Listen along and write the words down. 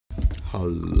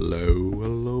Hello,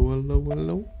 hello, hello,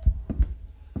 hello.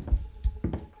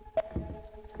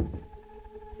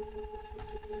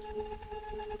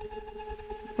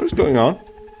 What is going on?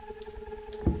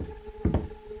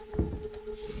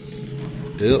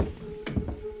 Ew.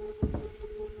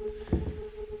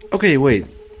 Okay, wait.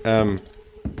 Can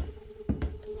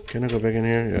I go back in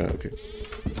here? Yeah, okay.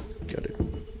 Got it.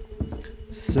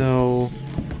 So,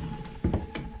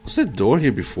 was that door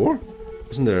here before?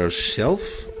 Wasn't there a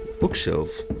shelf? Bookshelf.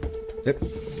 Yep.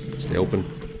 Stay open.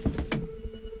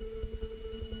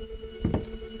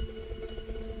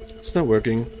 It's not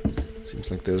working. Seems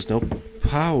like there's no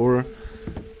power.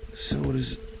 So what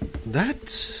is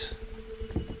that?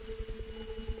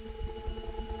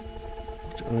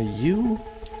 What are you?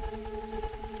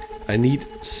 I need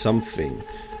something.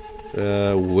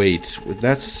 Wait. With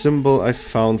that symbol I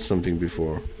found something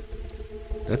before.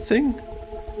 That thing?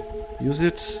 Use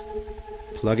it.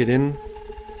 Plug it in.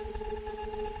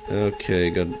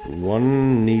 Okay, got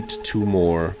one, need two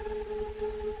more.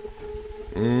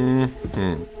 2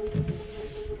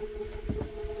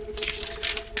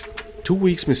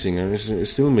 weeks missing, is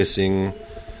still missing.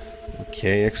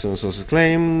 Okay, excellent sources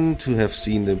claim to have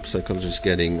seen the psychologist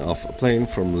getting off a plane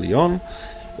from Lyon,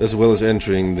 as well as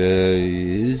entering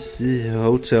the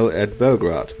hotel at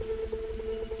Belgrade.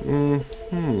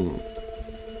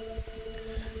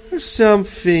 There's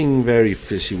something very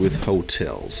fishy with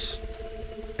hotels.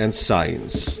 And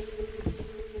science.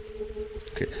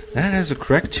 Okay, that has a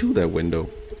crack too, that window.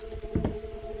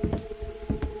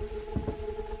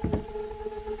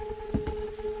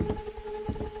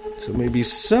 So maybe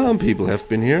some people have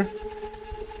been here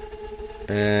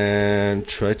and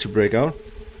tried to break out.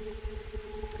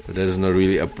 But that is not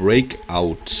really a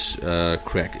breakout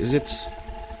crack, is it?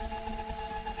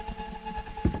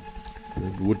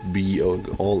 It would be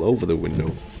all over the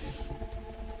window.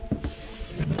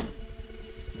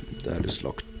 That is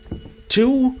locked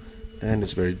too, and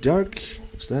it's very dark.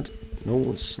 Is that?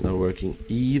 No, it's not working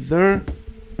either.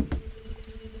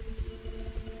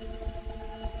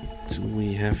 What do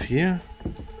we have here?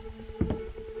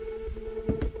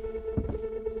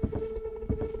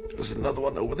 There's another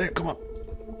one over there. Come on.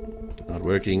 Not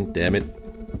working. Damn it.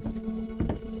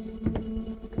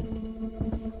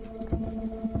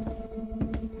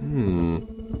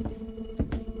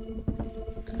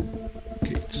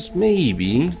 Okay, just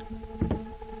maybe.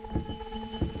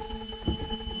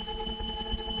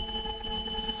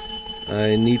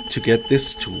 I need to get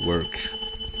this to work.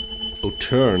 Oh,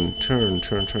 turn. Can't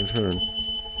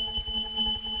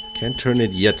turn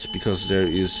it yet because there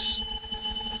is...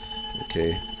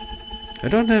 Okay. I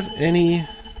don't have any...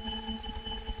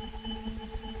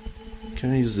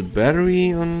 Can I use the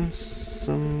battery on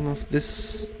some of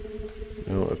this?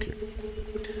 No, okay.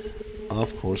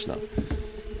 Of course not.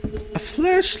 A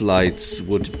flashlight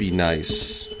would be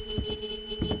nice.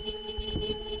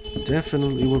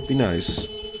 Definitely would be nice.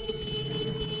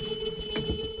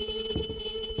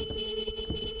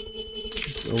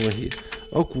 Over here.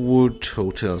 Oakwood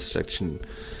Hotel section.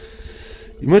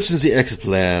 Emergency exit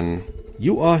plan.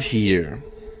 You are here.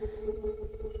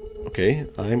 Okay,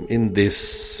 I'm in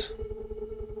this.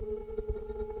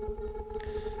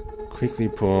 Quick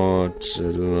report.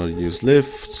 Do not use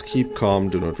lifts. Keep calm.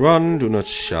 Do not run. Do not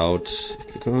shout.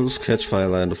 Because catch fire,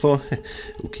 lie on the floor.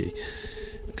 Okay.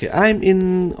 Okay, I'm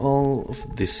in all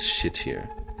of this shit here.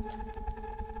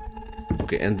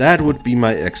 Okay, and that would be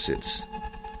my exit.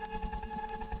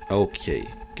 Okay,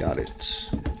 got it.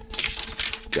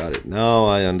 Got it. Now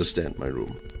I understand my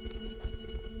room.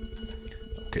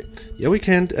 Okay. Yeah, we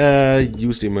can't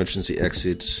use the emergency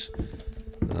exit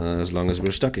as long as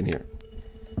we're stuck in here.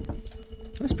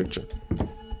 Nice picture.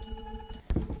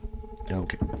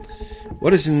 Okay.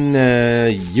 What is in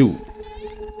you?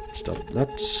 Stop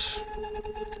that.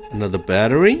 Another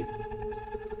battery.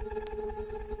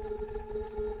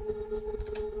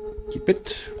 Keep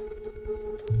it.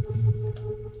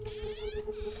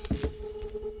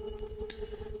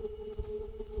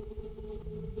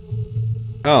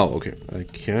 Oh, okay. I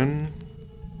can...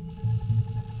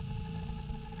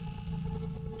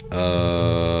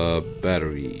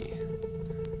 battery.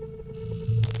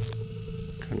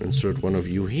 Can insert one of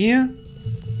you here.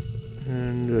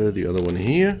 And the other one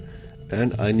here.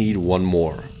 And I need one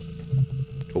more.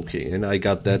 Okay, and I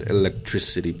got that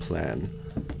electricity plan.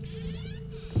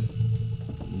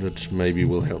 That maybe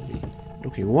will help me.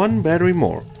 Okay, one battery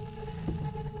more.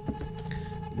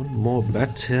 One more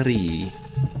battery.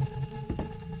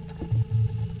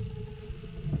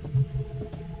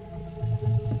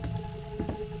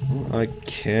 I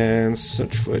can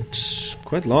search for it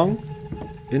quite long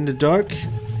in the dark.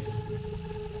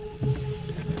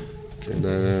 Okay,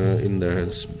 in there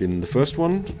has been the first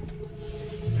one.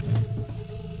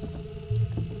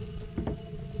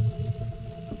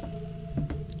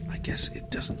 I guess it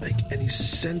doesn't make any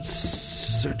sense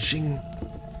searching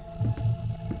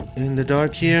in the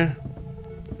dark here.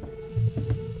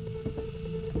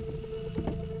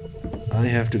 I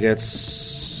have to get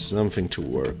something to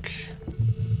work.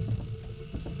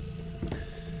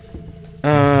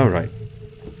 Alright.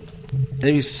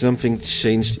 Maybe something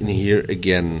changed in here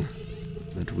again.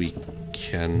 That we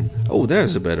can... Oh,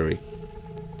 there's a battery.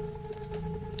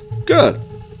 Good!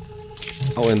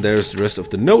 Oh, and there's the rest of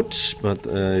the notes, but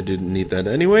I didn't need that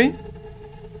anyway.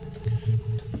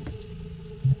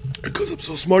 Because I'm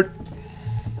so smart.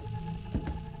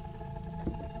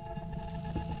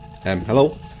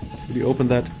 Hello? Could you open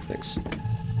that? Thanks.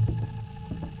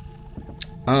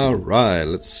 Alright,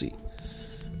 let's see.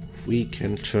 We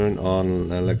can turn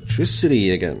on electricity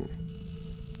again.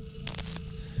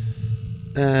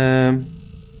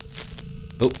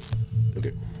 Oh,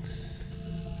 okay.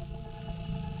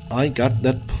 I got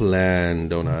that plan,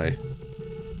 don't I?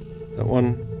 That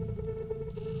one.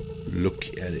 Look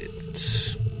at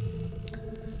it.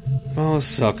 Power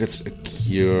sockets a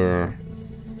cure.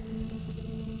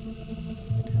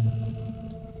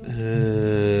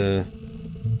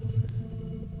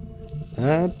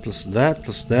 That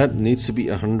plus that needs to be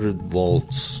 100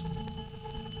 volts.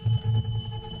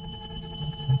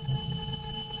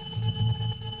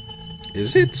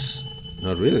 Is it?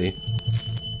 Not really.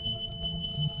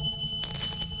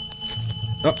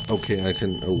 Oh, okay, I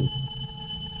can... Oh.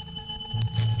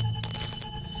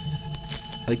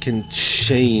 I can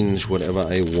change whatever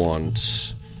I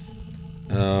want.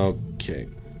 Okay.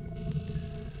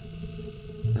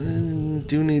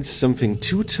 Do need something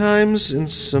 2 times and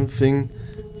something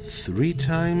 3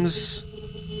 times.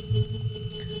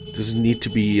 Does it need to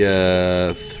be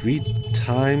 3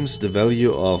 times the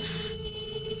value of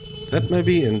that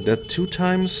maybe, and that 2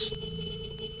 times?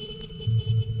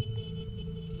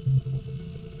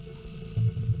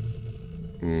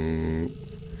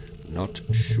 Not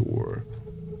sure.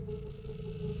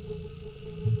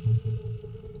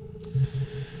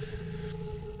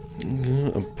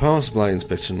 A power supply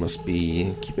inspection must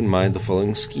be. Keep in mind the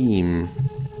following scheme.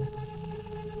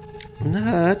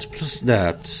 That plus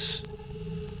that.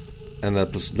 And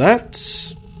that plus that.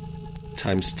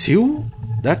 Times 2.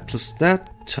 That plus that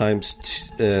times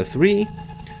 3.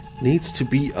 Needs to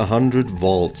be 100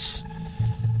 volts.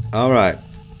 Alright.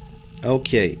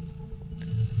 Okay.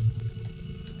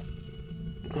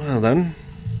 Well then.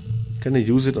 Can I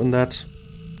use it on that?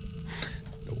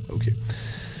 No, okay.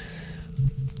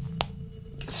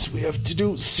 We have to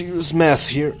do serious math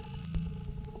here.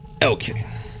 Okay.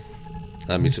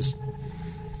 Let me just...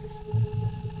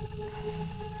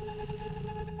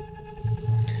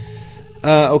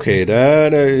 okay,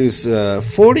 that is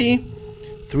 40.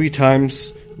 3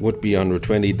 times would be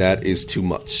 120. That is too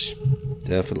much.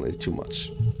 Definitely too much.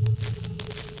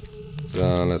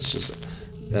 So let's just...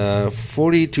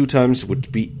 42 times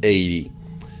would be 80.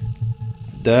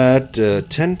 That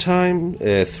 10 times...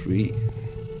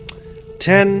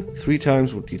 3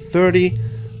 times would be 30,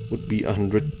 would be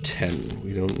 110.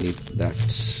 We don't need that.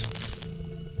 Is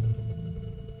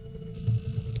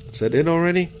that it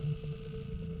already?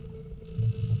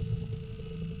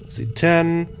 Let's see,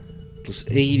 10 plus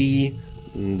 80,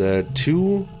 and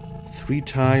 2, 3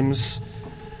 times.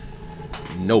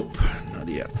 Nope, not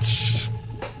yet.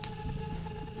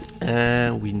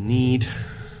 We need...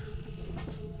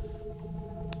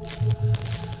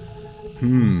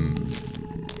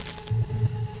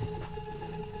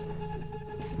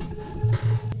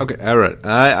 Okay, alright.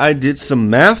 I did some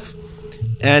math,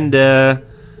 and the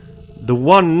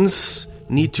ones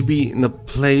need to be in a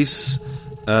place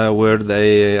where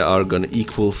they are gonna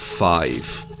equal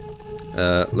 5.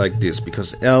 Like this,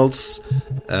 because else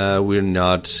we're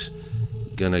not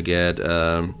gonna get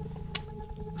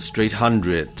straight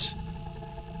 100.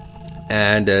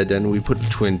 And then we put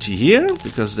 20 here,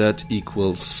 because that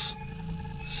equals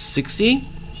 60.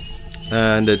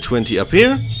 And 20 up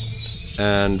here.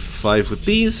 And 5 with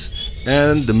these,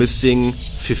 and the missing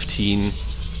 15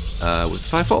 with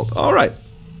 5 volt. Alright.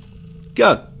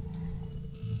 Good.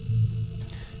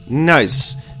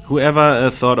 Nice.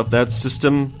 Whoever thought of that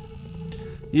system,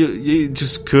 you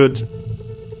just could.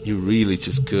 You really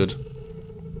just could.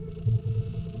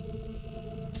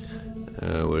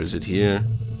 Where is it here?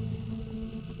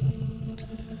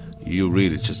 You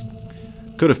really just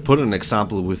could have put an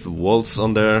example with volts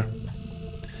on there.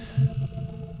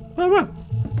 Well,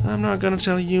 I'm not gonna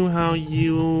tell you how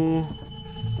you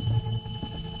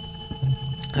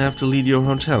have to lead your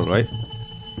hotel, right?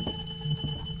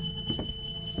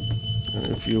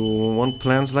 if you want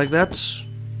plans like that,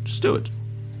 just do it.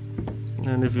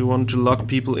 And if you want to lock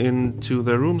people into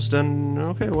their rooms, then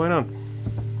okay, why not?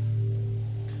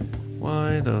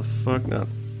 Why the fuck not?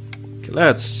 Okay,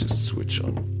 let's just switch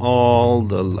on all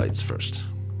the lights first.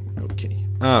 Okay,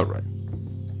 alright.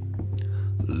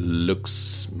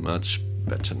 Looks much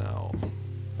better now.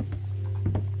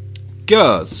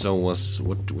 Good, so what?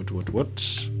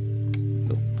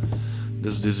 No.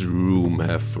 Does this room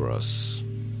have for us?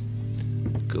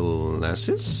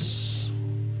 Glasses?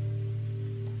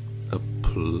 A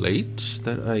plate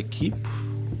that I keep?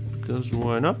 Because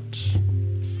why not?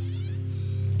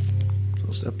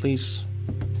 Close that, please.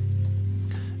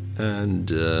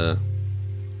 And, oh,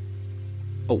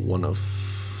 one of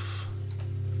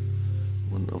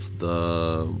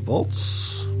the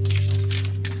vaults.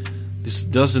 This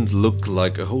doesn't look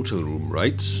like a hotel room,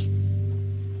 right?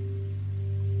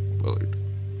 Well, it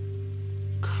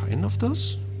kind of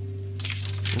does.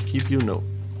 I'll keep you know.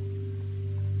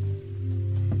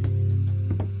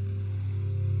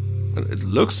 Well, it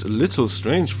looks a little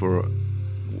strange for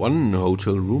one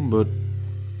hotel room, but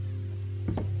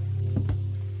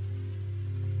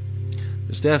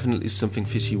there's definitely something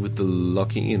fishy with the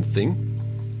locking in thing.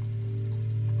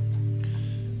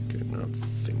 Okay,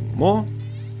 nothing more.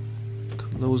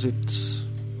 Close it.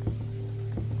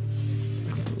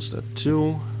 Close that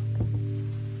too.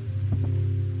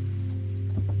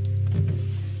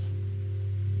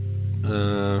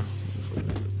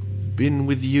 Bin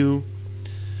with you.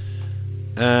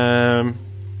 The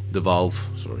valve,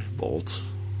 sorry, vault.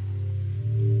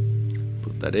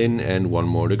 Put that in, and one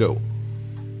more to go.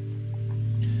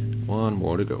 One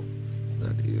more to go.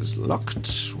 That is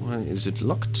locked. Why is it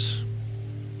locked?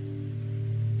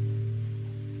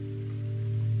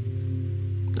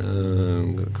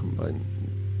 I'm gonna combine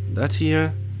that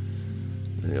here.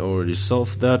 I already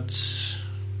solved that,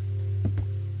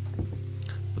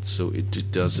 but so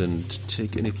it doesn't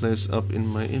take any place up in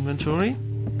my inventory.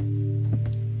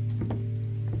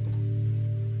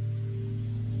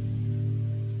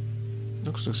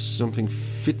 Looks like something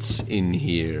fits in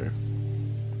here.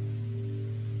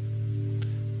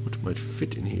 What might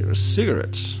fit in here? A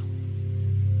cigarette?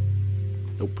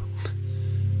 Nope.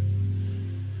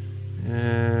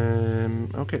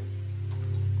 Okay.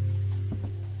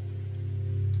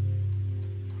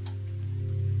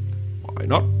 Why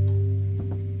not?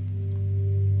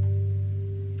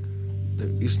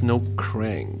 There is no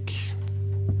crank.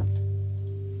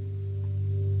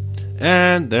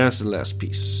 And there's the last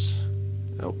piece.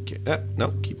 Okay.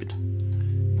 No, keep it.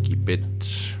 Keep it.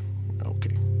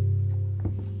 Okay.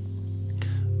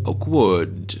 Oak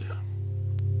wood.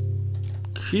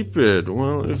 Keep it.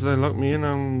 Well, if they lock me in,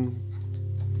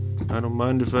 I don't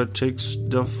mind if I take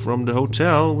stuff from the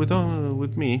hotel with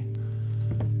me.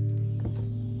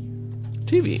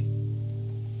 TV.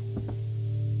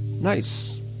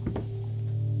 Nice.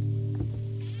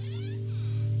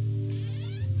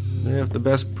 They have the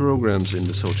best programs in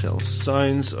this hotel.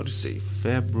 Science Odyssey,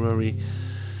 February.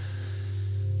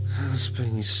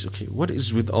 Space. Okay, what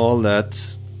is with all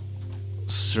that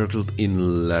circled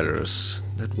in letters?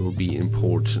 That will be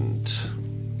important.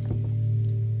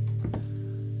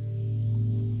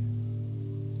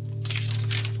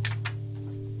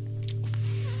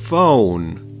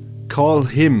 Phone. Call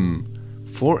him.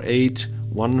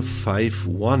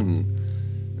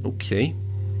 48151. Okay.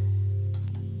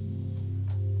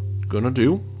 Gonna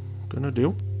do.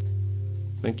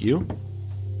 Thank you.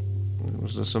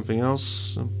 Was there something else?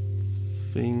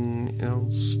 Something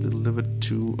else delivered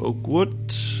to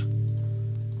Oakwood?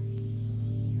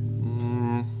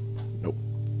 Nope.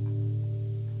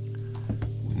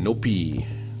 Nopey.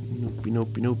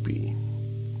 Nopey.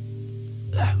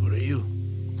 What are you?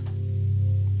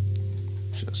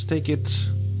 Just take it.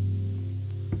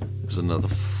 There's another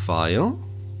file.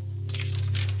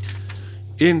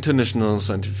 International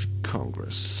Scientific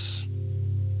Congress.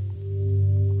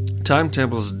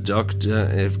 Timetables Dr.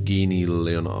 Evgeny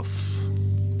Leonov.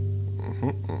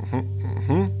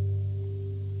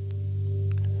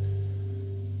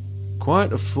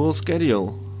 Quite a full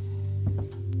schedule.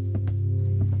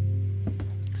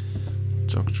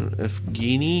 Dr.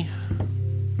 Evgeny.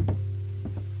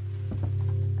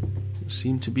 You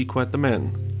seem to be quite the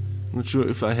man. Not sure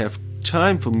if I have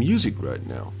time for music right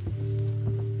now.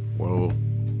 Well,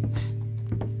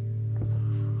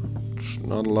 it's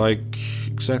not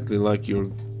exactly like you're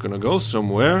gonna go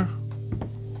somewhere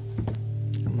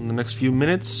in the next few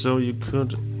minutes, so you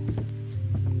could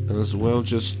as well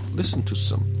just listen to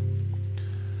some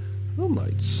room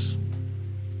lights.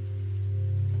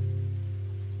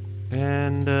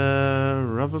 And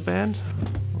rubber band?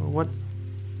 Or what?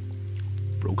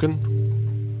 Broken?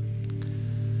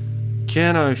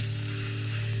 Can I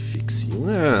fix you?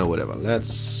 Whatever.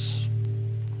 Let's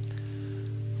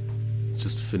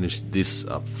just finish this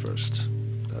up first.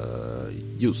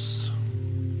 Use.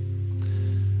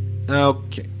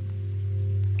 Okay.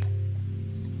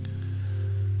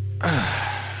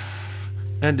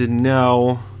 And then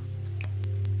now.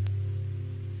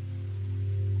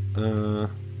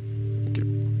 Okay.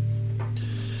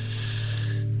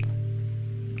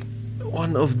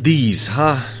 One of these,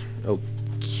 huh?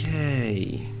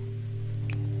 Okay.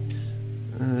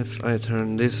 If I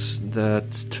turn this,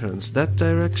 that turns that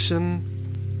direction.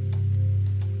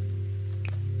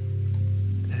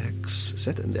 X. Is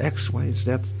that an X? Why is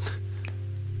that?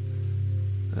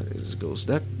 That goes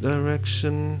that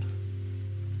direction.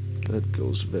 That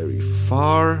goes very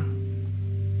far.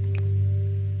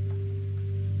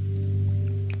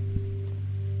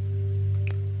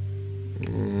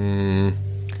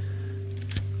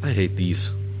 I hate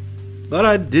these. But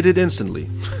I did it instantly.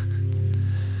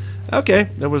 Okay,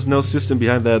 there was no system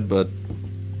behind that, but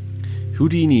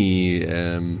Houdini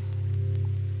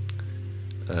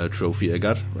trophy I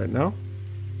got right now.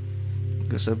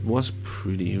 Guess that was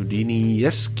pretty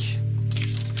Houdini-esque.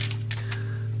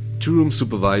 2-room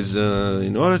supervisor.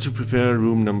 In order to prepare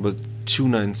room number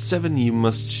 297, you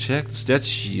must check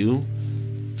the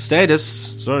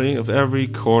status of every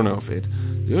corner of it.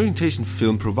 The orientation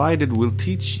film provided will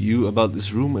teach you about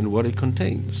this room and what it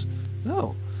contains.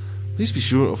 Oh, please be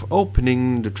sure of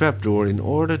opening the trapdoor in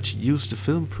order to use the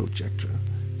film projector.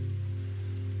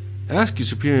 Ask your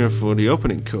superior for the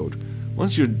opening code.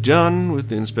 Once you're done with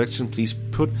the inspection, please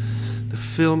put the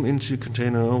film into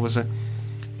container oversight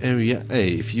area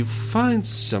A. If you find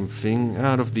something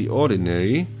out of the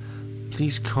ordinary,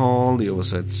 please call the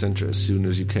oversight center as soon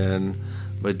as you can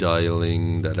by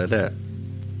dialing da-da-da.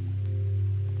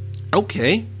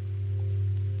 Okay.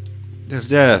 There's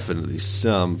definitely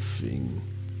something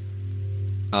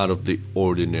out of the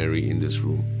ordinary in this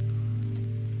room.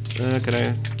 Can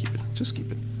I keep it? Just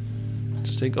keep it.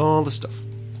 Just take all the stuff.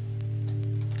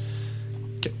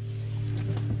 Okay.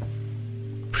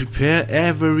 Prepare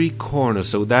every corner.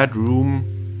 So that room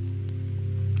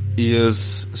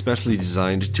is especially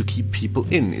designed to keep people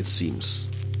in, it seems.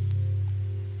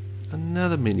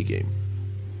 Another minigame.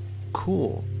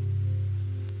 Cool.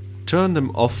 Turn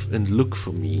them off and look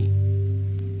for me.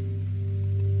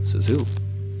 Says who?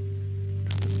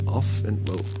 Turn them off and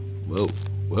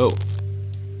whoa.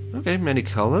 Okay, many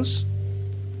colors.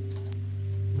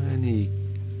 Many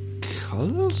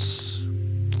colors?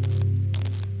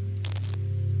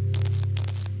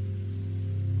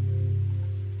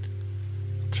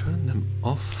 Turn them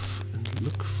off and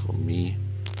look for me.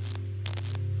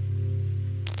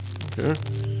 Okay.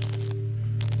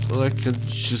 Well, I could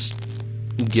just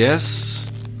guess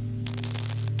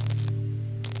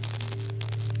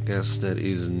that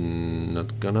is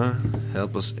not gonna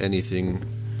help us anything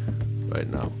right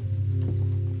now.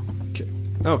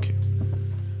 Okay.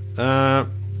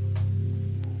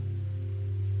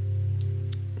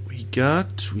 We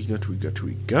got.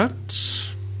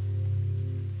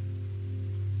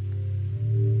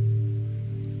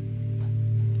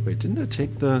 Wait, didn't I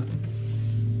take the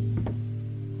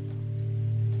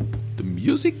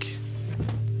music?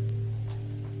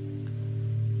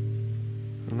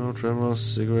 No tremor,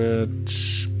 cigarette,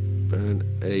 band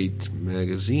 8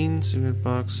 magazine, cigarette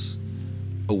box.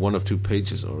 Oh, one of 2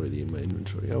 pages already in my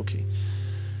inventory. Okay.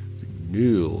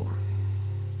 Renewal.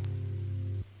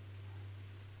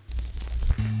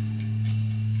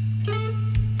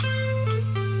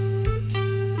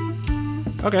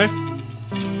 Okay.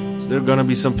 Is there gonna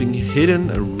be something hidden?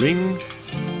 A ring?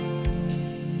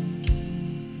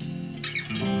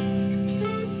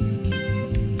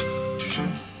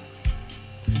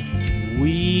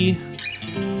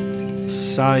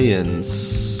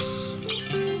 Science.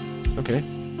 Okay.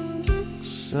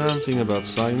 Something about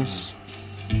science.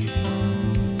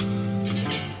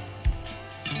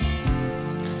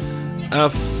 A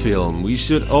film. We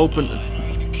should open a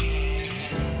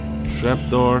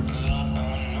trapdoor.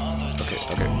 Okay.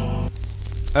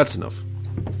 That's enough.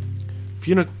 If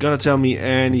you're not gonna tell me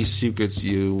any secrets,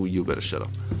 you better shut up.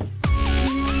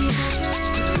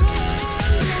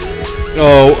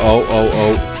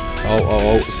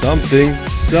 Oh, something.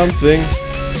 Is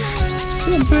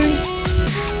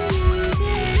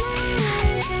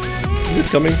it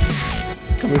coming?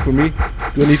 Coming for me?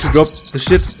 Do I need to drop the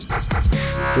shit?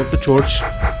 Drop the torch.